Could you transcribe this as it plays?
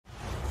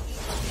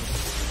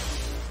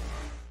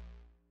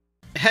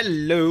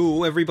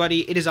Hello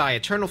everybody, it is I,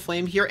 Eternal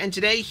Flame here, and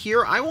today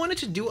I wanted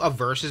to do a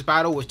versus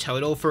battle with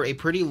Todo for a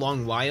pretty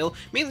long while,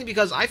 mainly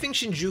because I think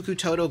Shinjuku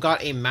Todo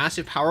got a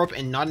massive power-up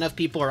and not enough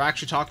people are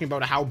actually talking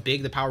about how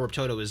big the power-up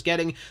Todo is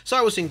getting, so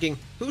I was thinking,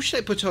 who should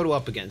I put Todo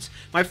up against?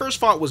 My first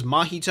thought was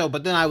Mahito,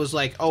 but then I was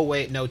like, oh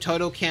wait, no,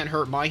 Todo can't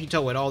hurt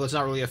Mahito at all, that's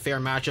not really a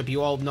fair matchup,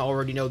 you all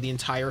already know the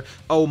entire,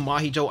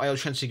 Mahito Idol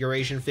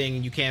Transfiguration thing,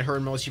 and you can't hurt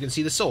him unless you can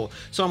see the soul.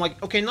 So I'm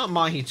like, okay, not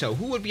Mahito,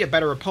 who would be a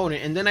better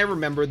opponent? And then I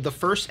remembered the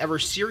first ever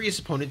serious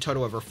opponent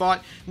Todo ever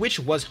fought, which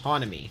was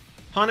Hanami.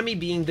 Hanami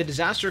being the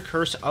disaster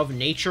curse of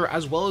nature,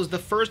 as well as the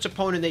first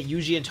opponent that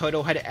Yuji and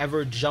Todo had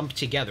ever jumped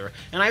together.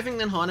 And I think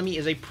that Hanami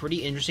is a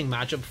pretty interesting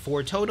matchup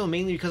for Todo,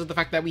 mainly because of the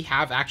fact that we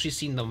have actually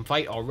seen them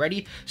fight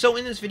already. So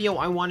in this video,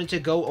 I wanted to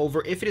go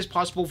over if it is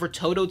possible for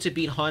Todo to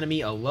beat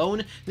Hanami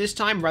alone this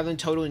time, rather than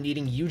Todo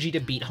needing Yuji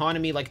to beat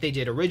Hanami like they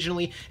did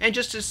originally, and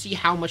just to see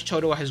how much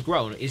Todo has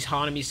grown. Is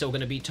Hanami still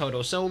going to beat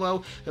Todo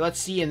solo?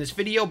 Let's see in this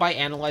video by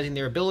analyzing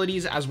their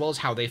abilities, as well as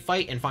how they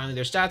fight, and finally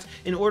their stats,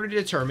 in order to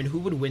determine who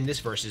would win this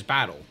versus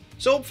battle.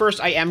 So first,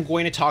 I am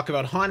going to talk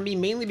about Hanami,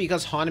 mainly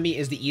because Hanami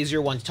is the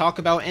easier one to talk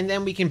about, and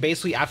then we can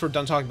basically, after we're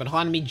done talking about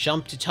Hanami,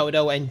 jump to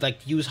Todo and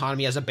use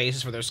Hanami as a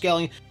basis for their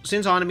scaling,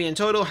 since Hanami and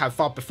Todo have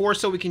fought before,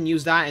 so we can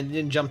use that and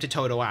then jump to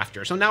Todo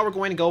after. So now we're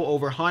going to go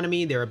over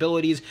Hanami, their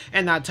abilities,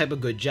 and that type of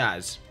good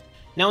jazz.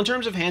 Now, in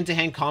terms of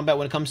hand-to-hand combat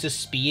when it comes to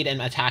speed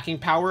and attacking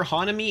power,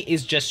 Hanami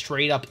is just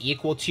straight up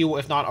equal to,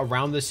 if not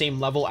around the same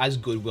level as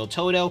Goodwill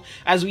Todo,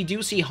 as we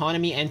do see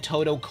Hanami and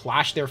Todo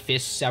clash their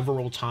fists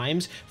several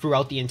times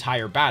throughout the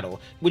entire battle,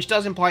 which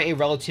does imply a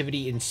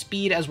relativity in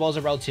speed as well as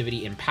a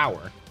relativity in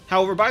power.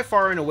 However, by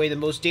far and away, the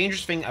most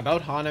dangerous thing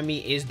about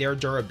Hanami is their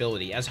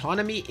durability, as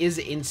Hanami is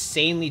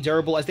insanely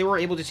durable, as they were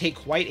able to take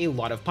quite a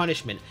lot of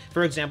punishment.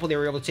 For example, they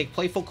were able to take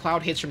Playful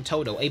Cloud hits from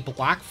Todo, a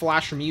Black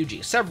Flash from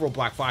Yuji, several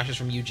Black Flashes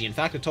from Yuji, in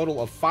fact a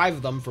total of 5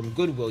 of them from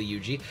Goodwill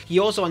Yuji. He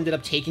also ended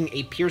up taking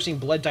a Piercing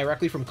Blood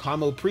directly from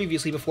Kamo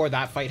previously before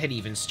that fight had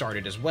even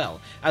started as well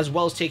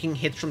as taking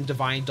hits from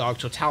Divine Dog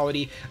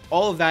Totality.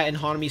 All of that in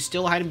Hanami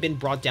still hadn't been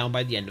brought down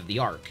by the end of the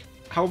arc.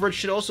 However, it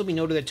should also be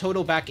noted that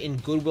Todo back in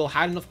Goodwill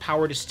had enough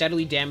power to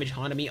steadily damage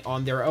Hanami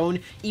on their own,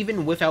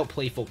 even without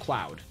Playful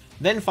Cloud.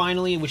 Then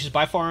finally, which is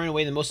by far and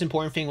away the most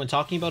important thing when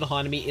talking about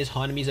Hanami, is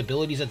Hanami's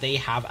abilities that they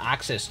have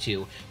access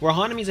to. Where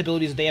Hanami's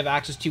abilities that they have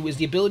access to is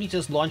the ability to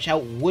just launch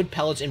out wood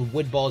pellets and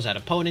wood balls at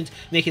opponents.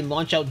 They can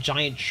launch out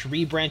giant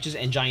tree branches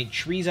and giant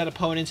trees at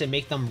opponents and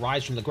make them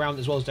rise from the ground,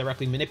 as well as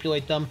directly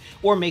manipulate them,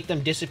 or make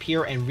them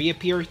disappear and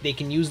reappear. They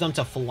can use them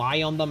to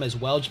fly on them as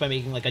well, just by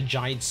making like a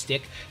giant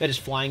stick that is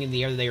flying in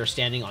the air that they are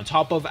standing on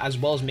top of, as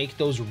well as make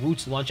those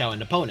roots launch out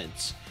at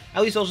opponents.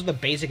 At least those are the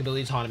basic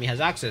abilities Hanami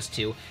has access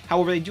to.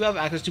 However, they do have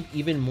access to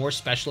even more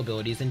special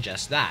abilities than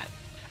just that,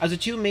 as the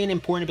two main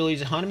important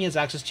abilities that Hanami has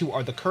access to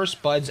are the Curse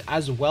Buds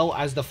as well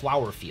as the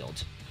Flower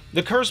Field.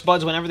 The Curse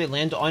Buds, whenever they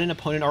land on an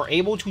opponent, are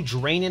able to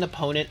drain an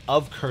opponent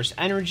of curse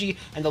energy,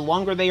 and the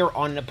longer they are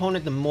on an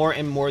opponent, the more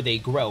and more they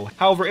grow.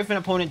 However, if an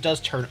opponent does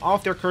turn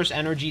off their curse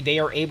energy, they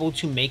are able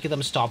to make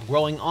them stop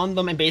growing on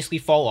them and basically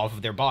fall off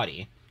of their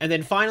body. And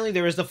then finally,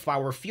 there is the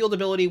Flower Field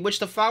ability, which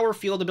the Flower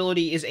Field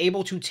ability is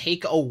able to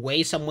take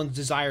away someone's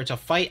desire to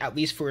fight, at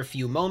least for a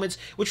few moments,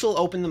 which will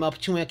open them up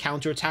to a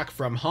counterattack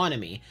from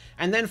Hanami.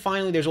 And then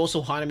finally, there's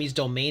also Hanami's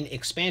Domain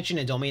Expansion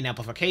and Domain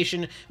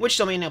Amplification, which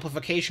Domain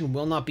Amplification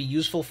will not be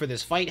useful for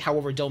this fight.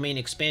 However, Domain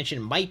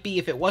Expansion might be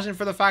if it wasn't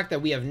for the fact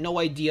that we have no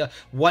idea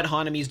what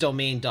Hanami's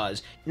Domain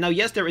does. Now,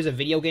 yes, there is a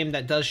video game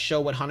that does show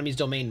what Hanami's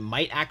Domain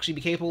might actually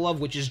be capable of,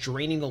 which is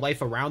draining the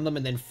life around them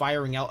and then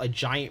firing out a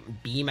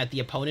giant beam at the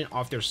opponent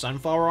off their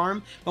sunflower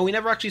arm, but we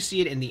never actually see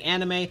it in the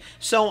anime,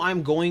 so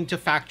I'm going to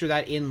factor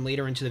that in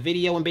later into the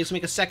video and basically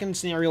make a second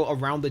scenario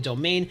around the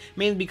domain,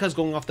 mainly because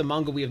going off the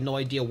manga we have no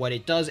idea what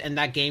it does, and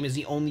that game is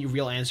the only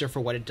real answer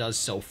for what it does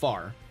so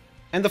far.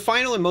 And the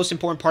final and most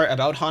important part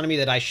about Hanami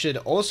that I should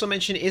also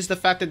mention is the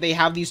fact that they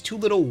have these two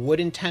little wood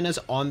antennas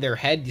on their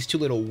head, these two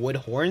little wood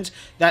horns,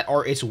 that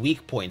are its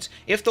weak points.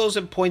 If those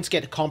points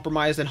get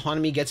compromised, then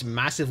Hanami gets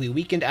massively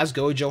weakened, as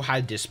Gojo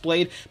had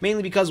displayed,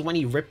 mainly because when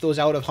he ripped those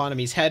out of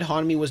Hanami's head,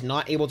 Hanami was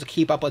not able to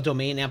keep up a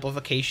domain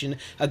amplification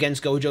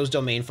against Gojo's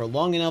domain for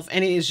long enough,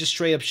 and it is just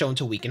straight up shown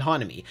to weaken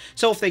Hanami.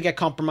 So if they get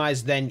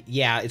compromised, then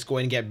yeah, it's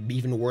going to get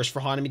even worse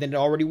for Hanami than it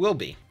already will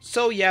be.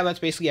 So yeah, that's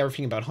basically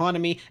everything about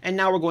Hanami, and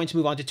now we're going to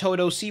move on to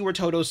Todo, see where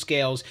Todo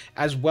scales,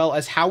 as well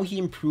as how he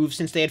improved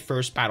since they had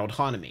first battled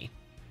Hanami.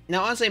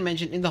 Now, as I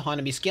mentioned in the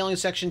Hanami scaling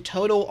section,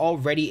 Todo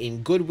already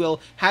in Goodwill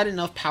had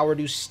enough power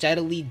to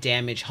steadily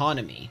damage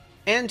Hanami.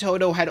 And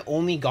Todo had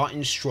only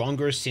gotten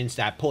stronger since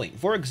that point.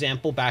 For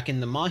example, back in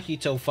the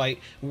Mahito fight,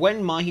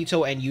 when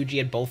Mahito and Yuji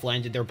had both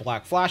landed their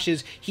Black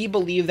Flashes, he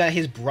believed that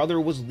his brother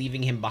was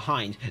leaving him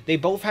behind. They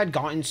both had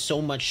gotten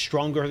so much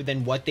stronger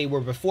than what they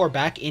were before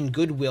back in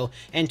Goodwill,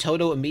 and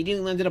Todo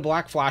immediately landed a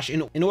Black Flash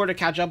in order to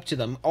catch up to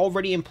them,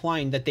 already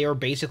implying that they are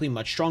basically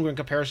much stronger in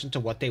comparison to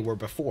what they were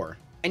before.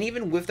 And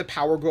even with the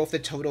power growth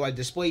that Todo had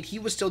displayed, he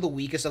was still the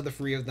weakest of the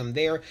three of them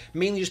there,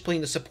 mainly just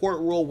playing the support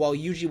role, while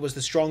Yuji was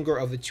the stronger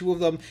of the two of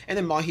them, and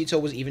then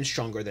Mahito was even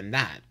stronger than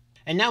that.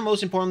 And now,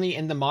 most importantly,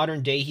 in the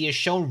modern day, he has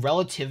shown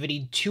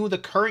relativity to the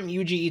current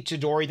Yuji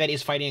Itadori that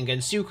is fighting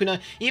against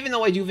Sukuna. Even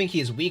though I do think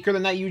he is weaker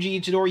than that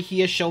Yuji Itadori, he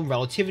has shown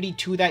relativity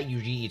to that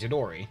Yuji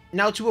Itadori.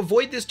 Now, to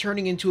avoid this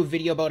turning into a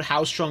video about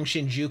how strong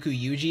Shinjuku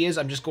Yuji is,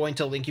 I'm just going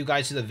to link you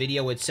guys to the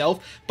video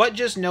itself, but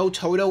just know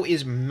Todo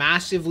is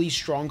massively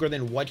stronger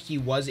than what he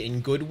was in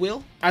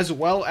Goodwill, as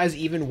well as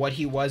even what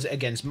he was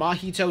against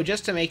Mahito,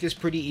 just to make this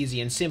pretty easy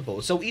and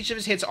simple. So each of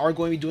his hits are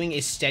going to be doing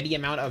a steady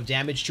amount of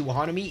damage to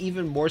Hanami,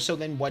 even more so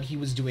than what he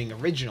was doing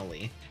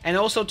originally. And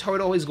also,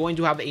 Todo is going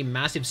to have a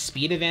massive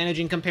speed advantage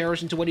in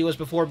comparison to what he was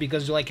before,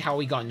 because like how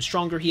he gotten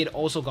stronger, he had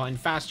also gotten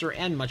faster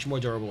and much more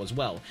durable as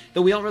well.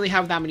 Though we don't really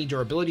have that many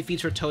durability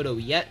feats for Todo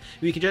yet,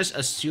 we can just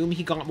assume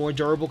he got more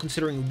durable,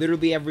 considering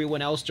literally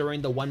everyone else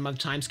during the 1 month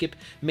time skip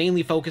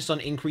mainly focused on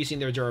increasing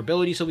their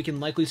durability, so we can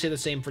likely say the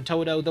same for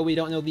Todo, though we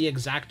don't know the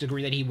exact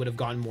degree that he would have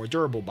gotten more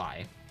durable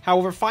by.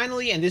 However,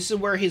 finally, and this is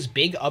where his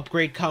big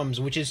upgrade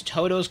comes, which is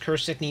Todo's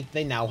curse technique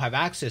they now have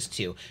access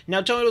to.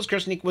 Now, Todo's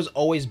curse technique was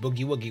always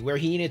Boogie Woogie, where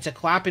he needed to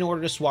clap in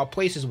order to swap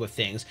places with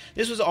things.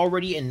 This was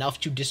already enough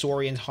to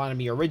disorient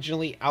Hanami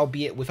originally,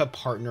 albeit with a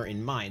partner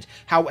in mind.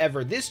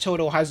 However, this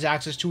Todo has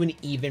access to an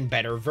even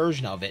better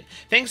version of it.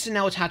 Thanks to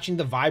now attaching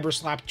the Vibra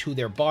Slap to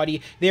their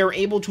body, they are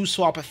able to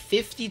swap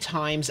 50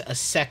 times a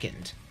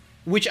second,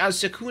 which, as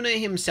Sukuna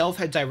himself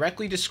had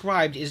directly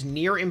described, is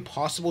near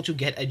impossible to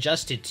get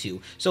adjusted to.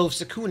 So if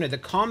Sukuna, the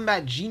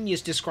combat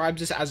genius,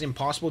 describes this as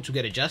impossible to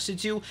get adjusted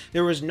to,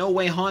 there is no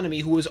way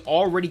Hanami, who is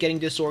already getting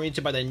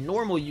disoriented by the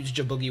normal usage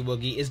of Boogie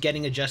Woogie, is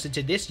getting adjusted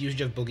to this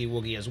usage of Boogie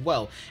Woogie as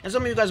well. And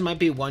some of you guys might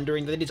be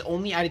wondering that it's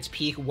only at its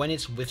peak when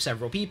it's with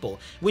several people,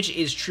 which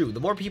is true. The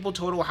more people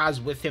Todo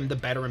has with him, the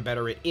better and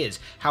better it is.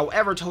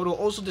 However, Todo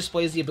also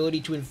displays the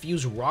ability to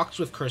infuse rocks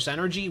with curse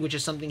energy, which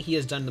is something he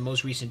has done in the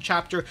most recent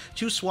chapter,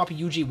 to swap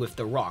Yuji with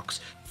the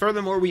rocks.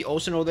 Furthermore, we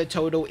also know that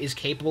Todo is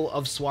capable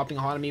of swapping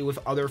Hanami with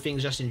other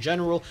things just in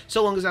general,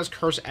 so long as it has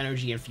curse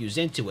energy infused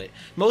into it.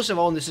 Most of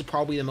all, and this is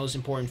probably the most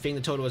important thing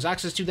that Todo has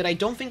access to that I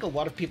don't think a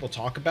lot of people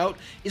talk about,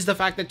 is the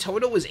fact that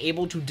Todo is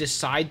able to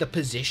decide the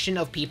position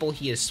of people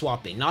he is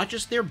swapping, not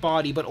just their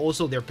body, but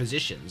also their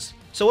positions.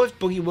 So with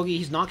Boogie Woogie,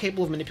 he's not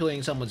capable of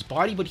manipulating someone's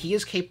body, but he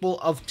is capable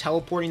of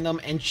teleporting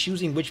them and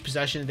choosing which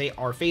possession they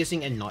are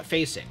facing and not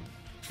facing.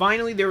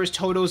 Finally, there is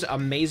Todo's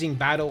amazing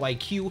battle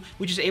IQ,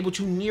 which is able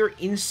to near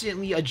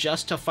instantly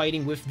adjust to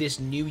fighting with this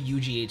new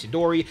Yuji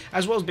Itadori,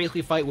 as well as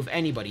basically fight with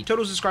anybody.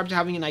 Todo's described to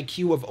having an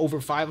IQ of over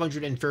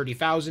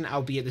 530,000,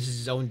 albeit this is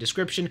his own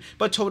description,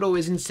 but Todo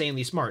is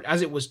insanely smart,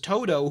 as it was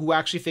Todo who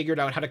actually figured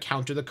out how to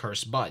counter the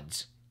Curse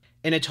Buds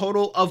in a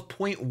total of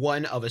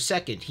 0.1 of a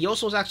second. He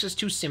also has access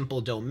to Simple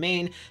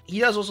Domain. He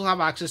does also have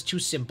access to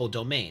Simple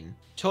Domain.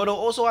 Todo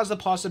also has the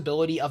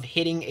possibility of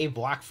hitting a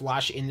Black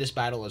Flash in this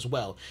battle as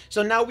well.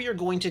 So now we are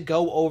going to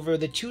go over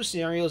the two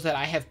scenarios that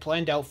I have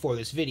planned out for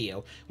this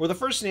video, where the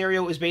first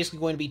scenario is basically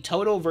going to be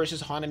Todo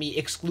versus Hanami,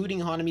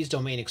 excluding Hanami's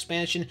domain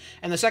expansion,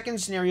 and the second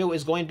scenario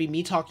is going to be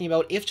me talking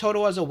about if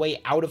Todo has a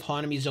way out of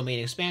Hanami's domain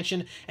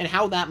expansion, and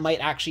how that might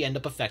actually end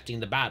up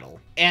affecting the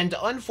battle. And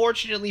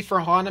unfortunately for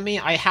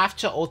Hanami, I have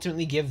to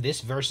ultimately give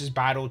this versus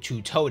battle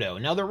to Todo.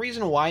 Now, the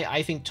reason why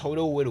I think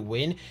Todo would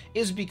win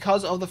is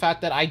because of the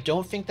fact that I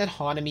don't think that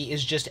Hanami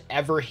is just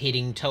ever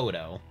hitting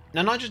Todo.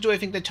 Now, not just do I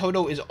think that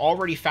Todo is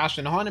already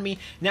faster than Hanami,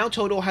 now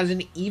Todo has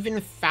an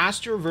even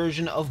faster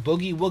version of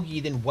Boogie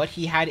Woogie than what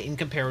he had in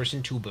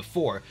comparison to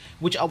before,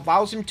 which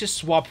allows him to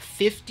swap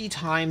 50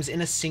 times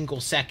in a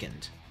single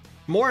second.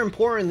 More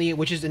importantly,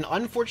 which is an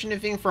unfortunate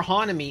thing for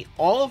Hanami,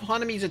 all of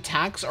Hanami's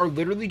attacks are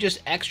literally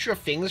just extra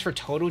things for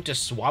Todo to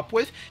swap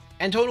with,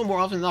 and Todo more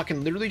often than not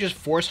can literally just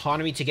force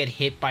Hanami to get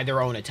hit by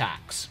their own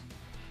attacks.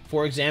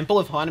 For example,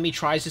 if Hanami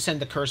tries to send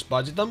the Cursed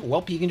Buds at them,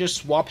 well, he can just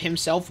swap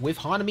himself with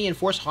Hanami and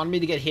force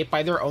Hanami to get hit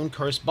by their own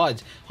Cursed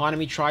Buds.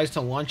 Hanami tries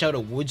to launch out a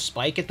wood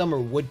spike at them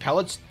or wood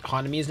pellets,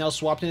 Hanami is now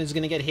swapped and is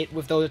going to get hit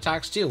with those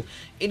attacks too.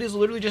 It is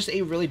literally just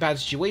a really bad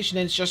situation,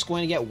 and it's just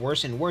going to get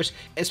worse and worse,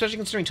 especially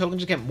considering Todo can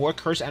just get more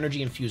Curse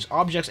Energy infused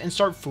objects and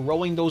start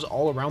throwing those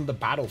all around the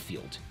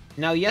battlefield.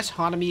 Now, yes,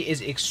 Hanami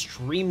is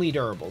extremely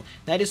durable.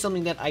 That is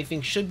something that I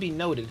think should be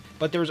noted,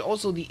 but there's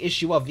also the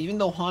issue of, even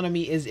though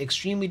Hanami is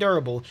extremely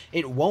durable,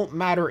 it won't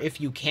matter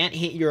if you can't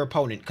hit your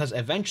opponent, because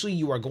eventually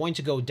you are going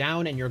to go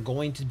down and you're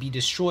going to be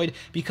destroyed,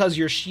 because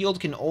your shield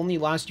can only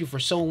last you for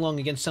so long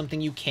against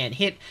something you can't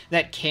hit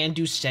that can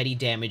do steady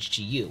damage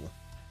to you.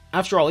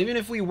 After all, even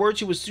if we were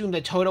to assume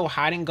that Todo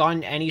hadn't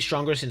gotten any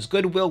stronger since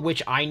Goodwill,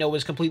 which I know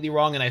is completely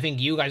wrong, and I think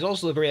you guys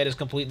also agree that is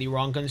completely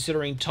wrong,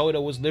 considering Todo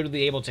was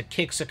literally able to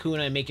kick Sukuna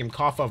and make him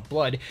cough up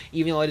blood,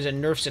 even though it is a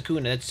nerf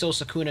Sukuna, that's still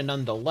Sukuna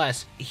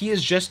nonetheless, he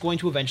is just going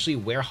to eventually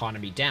wear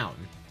Hanami down.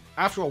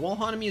 After all, while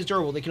Hanami is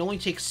durable, they can only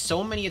take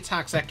so many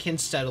attacks that can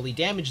steadily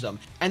damage them,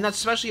 and that's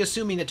especially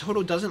assuming that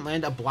Todo doesn't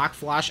land a Black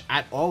Flash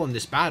at all in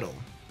this battle.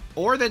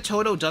 or that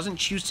Todo doesn't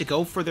choose to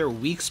go for their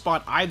weak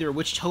spot either,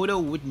 which Todo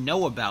would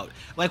know about.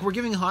 Like, we're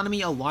giving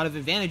Hanami a lot of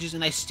advantages,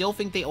 and I still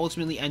think they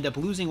ultimately end up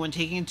losing when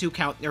taking into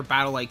account their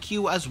battle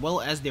IQ as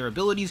well as their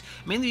abilities,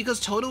 mainly because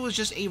Todo is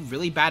just a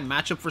really bad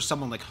matchup for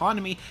someone like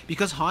Hanami,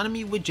 because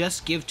Hanami would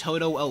just give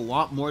Todo a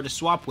lot more to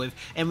swap with,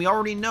 and we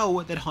already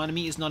know that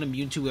Hanami is not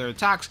immune to their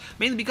attacks,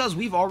 mainly because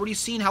we've already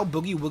seen how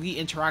Boogie Woogie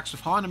interacts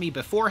with Hanami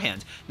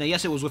beforehand. Now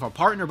yes, it was with a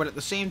partner, but at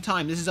the same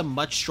time, this is a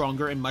much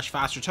stronger and much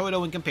faster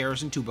Todo in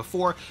comparison to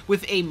before,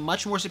 with a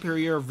much more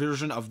superior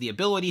version of the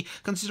ability,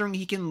 considering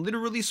he can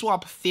literally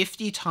swap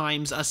 50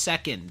 times a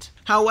second.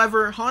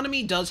 However,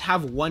 Hanami does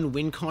have one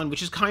win con,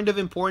 which is kind of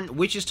important,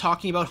 which is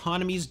talking about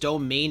Hanami's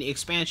domain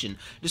expansion.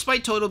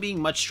 Despite Todo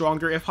being much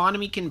stronger, if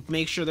Hanami can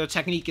make sure their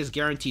technique is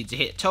guaranteed to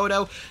hit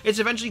Todo, it's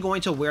eventually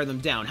going to wear them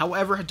down.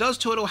 However, does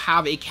Todo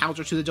have a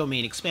counter to the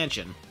domain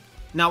expansion?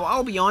 Now,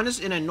 I'll be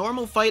honest, in a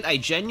normal fight, I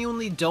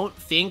genuinely don't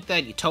think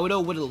that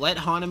Todo would let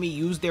Hanami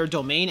use their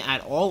domain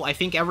at all. I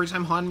think every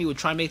time Hanami would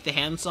try and make the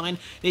hand sign,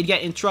 they'd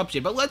get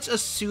interrupted. But let's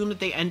assume that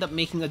they end up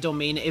making the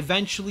domain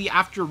eventually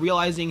after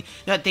realizing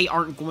that they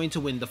aren't going to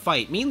win the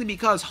fight. Mainly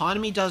because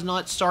Hanami does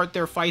not start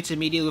their fights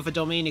immediately with a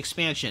domain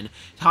expansion.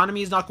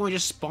 Hanami is not going to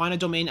spawn a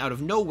domain out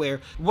of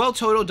nowhere, while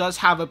Todo does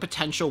have a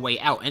potential way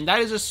out. And that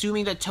is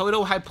assuming that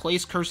Todo had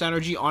placed Curse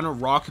Energy on a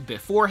rock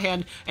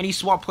beforehand, and he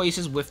swapped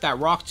places with that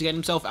rock to get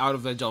himself out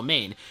of the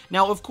domain.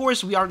 Now, of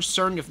course, we aren't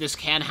certain if this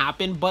can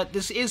happen, but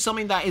this is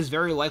something that is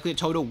very likely that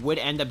Todo would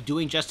end up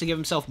doing just to give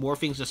himself more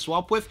things to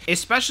swap with,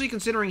 especially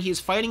considering he's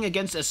fighting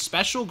against a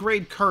special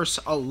grade curse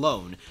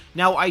alone.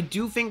 Now, I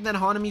do think that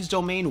Hanami's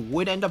domain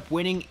would end up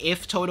winning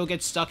if Todo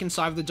gets stuck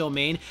inside of the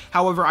domain,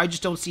 however, I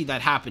just don't see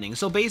that happening.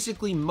 So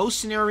basically,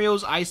 most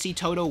scenarios, I see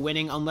Todo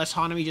winning unless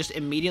Hanami just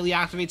immediately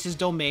activates his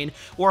domain,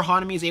 or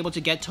Hanami is able to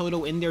get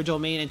Todo in their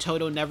domain and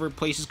Todo never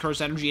places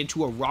Curse Energy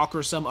into a rock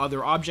or some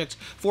other object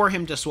for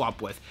him to swap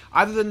with.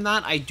 Other than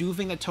that, I do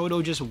think that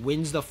Todo just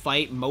wins the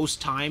fight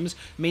most times,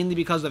 mainly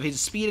because of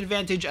his speed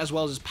advantage as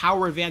well as his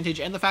power advantage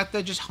and the fact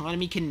that just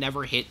Hanami can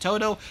never hit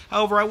Todo.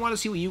 However, I want to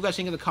see what you guys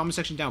think in the comment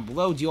section down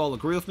below. Do you all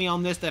agree with me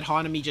on this, that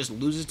Hanami just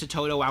loses to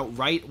Todo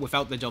outright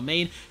without the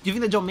domain? Do you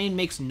think the domain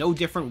makes no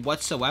difference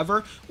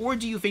whatsoever? Or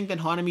do you think that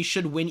Hanami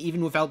should win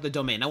even without the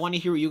domain? I want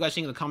to hear what you guys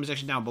think in the comment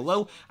section down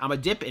below. I'm a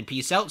dip and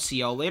peace out. See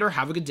y'all later.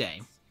 Have a good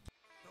day.